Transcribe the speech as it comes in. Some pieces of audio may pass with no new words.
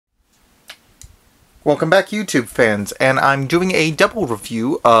Welcome back, YouTube fans, and I'm doing a double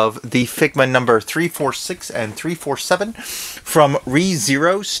review of the Figma number 346 and 347 from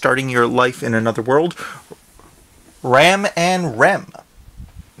ReZero, Starting Your Life in Another World, Ram and Rem.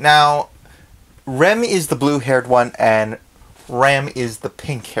 Now, Rem is the blue-haired one, and Ram is the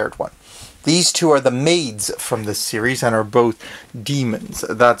pink-haired one. These two are the maids from this series and are both demons.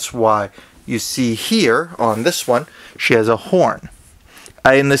 That's why you see here, on this one, she has a horn.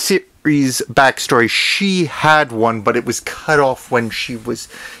 In the series backstory, she had one, but it was cut off when she was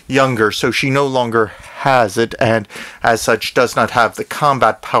younger, so she no longer has it, and as such does not have the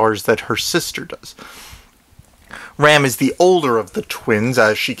combat powers that her sister does. Ram is the older of the twins,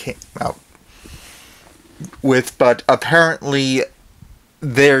 as she came out with, but apparently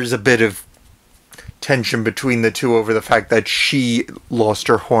there's a bit of tension between the two over the fact that she lost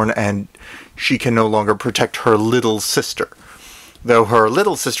her horn and she can no longer protect her little sister. Though her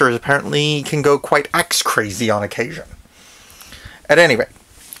little sister apparently can go quite axe-crazy on occasion. At any rate,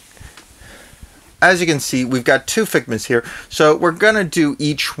 as you can see, we've got two Figmas here, so we're going to do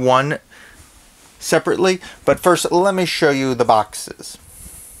each one separately, but first let me show you the boxes.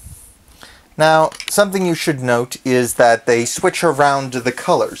 Now, something you should note is that they switch around the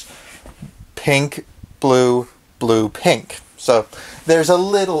colors. Pink, blue, blue, pink. So there's a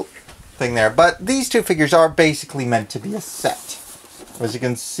little thing there, but these two figures are basically meant to be a set. As you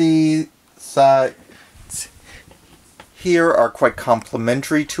can see, sides here are quite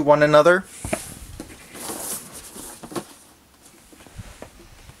complementary to one another.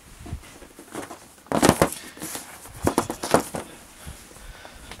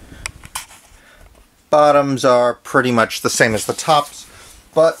 Bottoms are pretty much the same as the tops,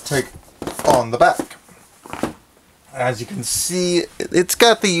 but take on the back. As you can see, it's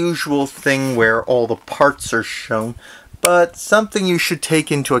got the usual thing where all the parts are shown. But something you should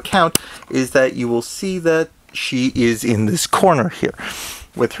take into account is that you will see that she is in this corner here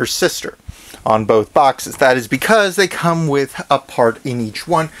with her sister on both boxes. That is because they come with a part in each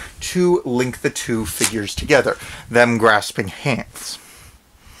one to link the two figures together, them grasping hands.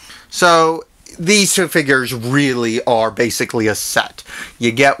 So these two figures really are basically a set.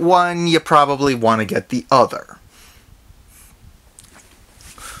 You get one, you probably want to get the other.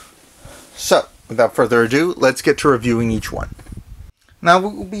 So, without further ado, let's get to reviewing each one. Now,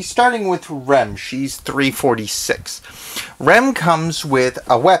 we'll be starting with Rem. She's 346. Rem comes with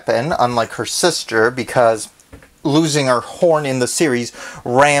a weapon, unlike her sister, because losing her horn in the series,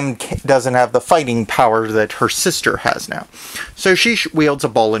 Ram doesn't have the fighting power that her sister has now. So she wields a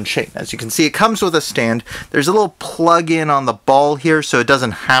ball and chain. As you can see, it comes with a stand. There's a little plug-in on the ball here, so it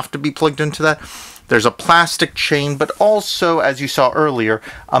doesn't have to be plugged into that. There's a plastic chain, but also, as you saw earlier,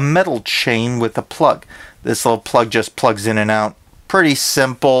 a metal chain with a plug. This little plug just plugs in and out. Pretty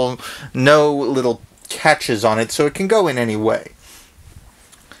simple, no little catches on it, so it can go in any way.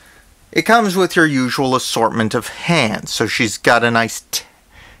 It comes with your usual assortment of hands, so she's got a nice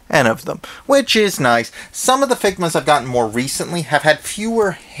 10 of them, which is nice. Some of the Figmas I've gotten more recently have had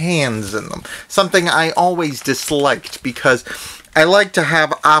fewer hands in them, something I always disliked because I like to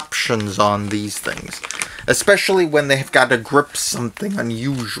have options on these things, especially when they've got to grip something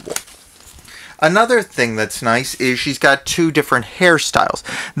unusual. Another thing that's nice is she's got two different hairstyles.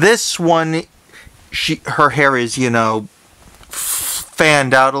 This one, her hair is, you know,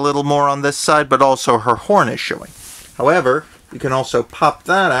 fanned out a little more on this side, but also her horn is showing. However, you can also pop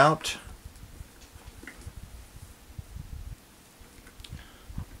that out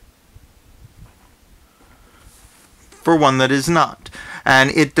for one that is not. And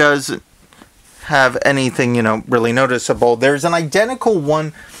it doesn't have anything, you know, really noticeable. There's an identical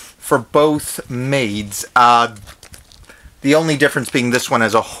one for both maids. The only difference being this one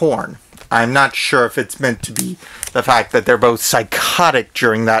has a horn. I'm not sure if it's meant to be the fact that they're both psychotic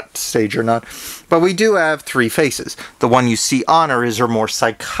during that stage or not. But we do have three faces. The one you see on her is her more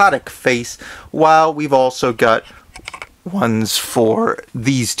psychotic face, while we've also got ones for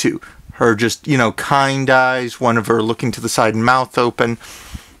these two. Her just, you know, kind eyes, one of her looking to the side, mouth open.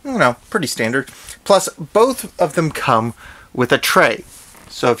 You know, pretty standard. Plus, both of them come with a tray.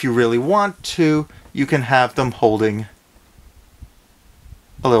 So if you really want to, you can have them holding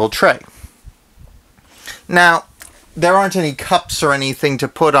a little tray. Now, there aren't any cups or anything to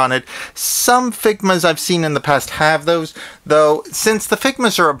put on it. Some Figmas I've seen in the past have those, though since the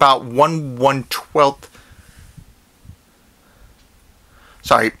Figmas are about 1/12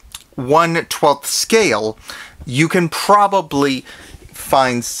 scale, you can probably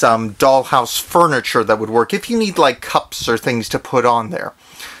find some dollhouse furniture that would work if you need like cups or things to put on there.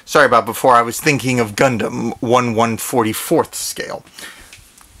 Sorry about before, I was thinking of Gundam 1/144 scale.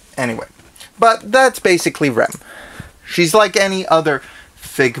 Anyway, But that's basically Rem. She's like any other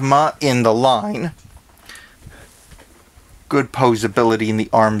Figma in the line. Good posability in the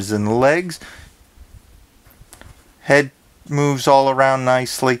arms and legs. Head moves all around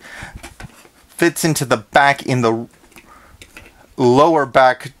nicely. Fits into the back in the lower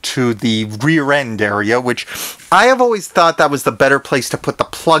back to the rear end area, which I have always thought that was the better place to put the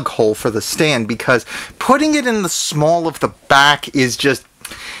plug hole for the stand, because putting it in the small of the back is just,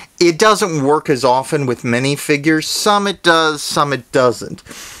 it doesn't work as often with many figures. Some it does, some it doesn't.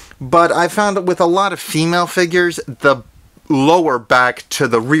 But I found that with a lot of female figures, the lower back to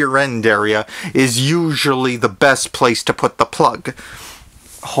the rear end area is usually the best place to put the plug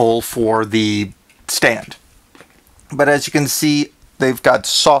hole for the stand. But as you can see, they've got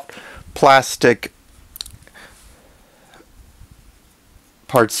soft plastic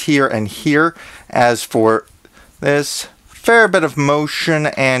parts here and here. As for this, fair bit of motion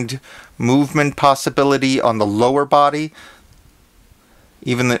and movement possibility on the lower body.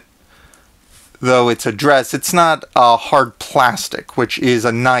 Even though it's a dress, it's not a hard plastic, which is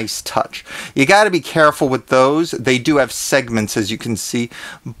a nice touch. You got to be careful with those. They do have segments, as you can see.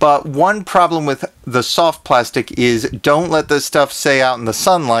 But one problem with the soft plastic is don't let this stuff stay out in the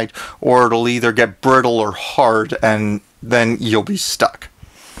sunlight, or it'll either get brittle or hard, and then you'll be stuck.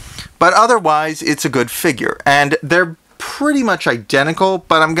 But otherwise, it's a good figure. And they're pretty much identical,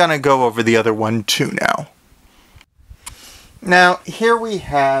 but I'm going to go over the other one too now. Now, here we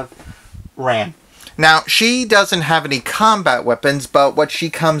have Ram. Now, she doesn't have any combat weapons, but what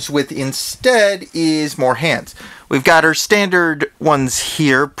she comes with instead is more hands. We've got her standard ones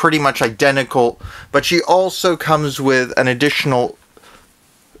here, pretty much identical, but she also comes with an additional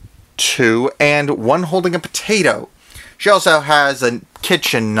 2, and one holding a potato. She also has a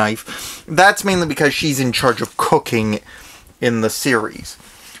kitchen knife. That's mainly because she's in charge of cooking in the series.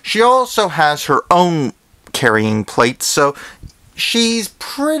 She also has her own carrying plate, so she's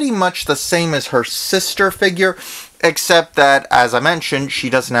pretty much the same as her sister figure, except that, as I mentioned, she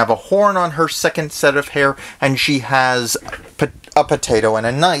doesn't have a horn on her second set of hair, and she has a potato and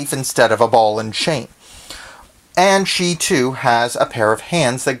a knife instead of a ball and chain. And she, too, has a pair of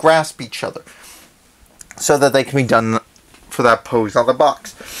hands that grasp each other, so that they can be done for that pose on the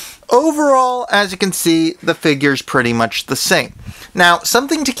box. Overall, as you can see, the figure's pretty much the same. Now,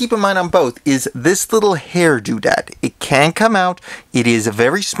 something to keep in mind on both is this little hair doodad. It can come out. It is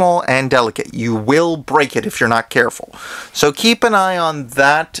very small and delicate. You will break it if you're not careful. So keep an eye on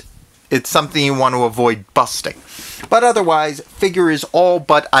that. It's something you want to avoid busting. But otherwise, figure is all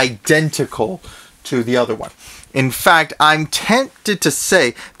but identical to the other one. In fact, I'm tempted to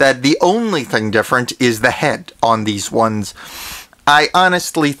say that the only thing different is the head on these ones. I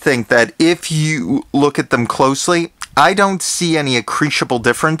honestly think that if you look at them closely, I don't see any appreciable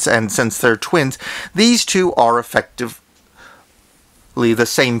difference, and since they're twins, these two are effectively the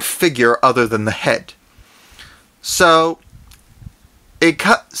same figure other than the head. So,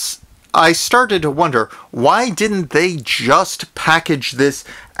 I started to wonder, why didn't they just package this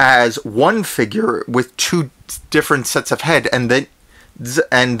as one figure with 2 different sets of head, and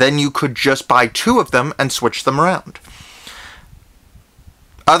then you could just buy 2 of them and switch them around?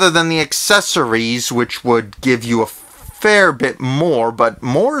 Other than the accessories, which would give you a fair bit more, but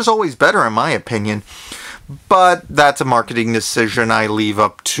more is always better in my opinion. But that's a marketing decision I leave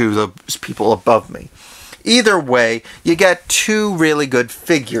up to the people above me. Either way, you get 2 really good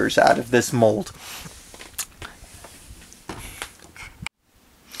figures out of this mold.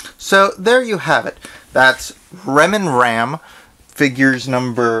 So there you have it. That's Rem and Ram, figures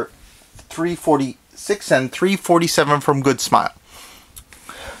number 346 and 347 from Good Smile.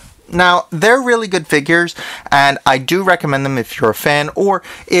 Now, they're really good figures, and I do recommend them if you're a fan, or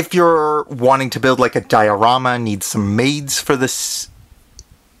if you're wanting to build like a diorama, need some maids for this,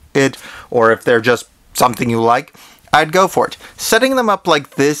 or if they're just something you like, I'd go for it. Setting them up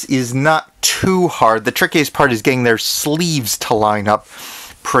like this is not too hard. The trickiest part is getting their sleeves to line up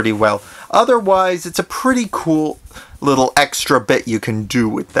pretty well. Otherwise, it's a pretty cool little extra bit you can do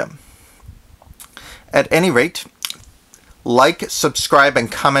with them. At any rate, like, subscribe,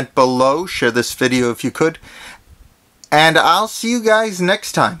 and comment below. Share this video if you could. And I'll see you guys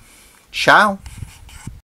next time. Ciao.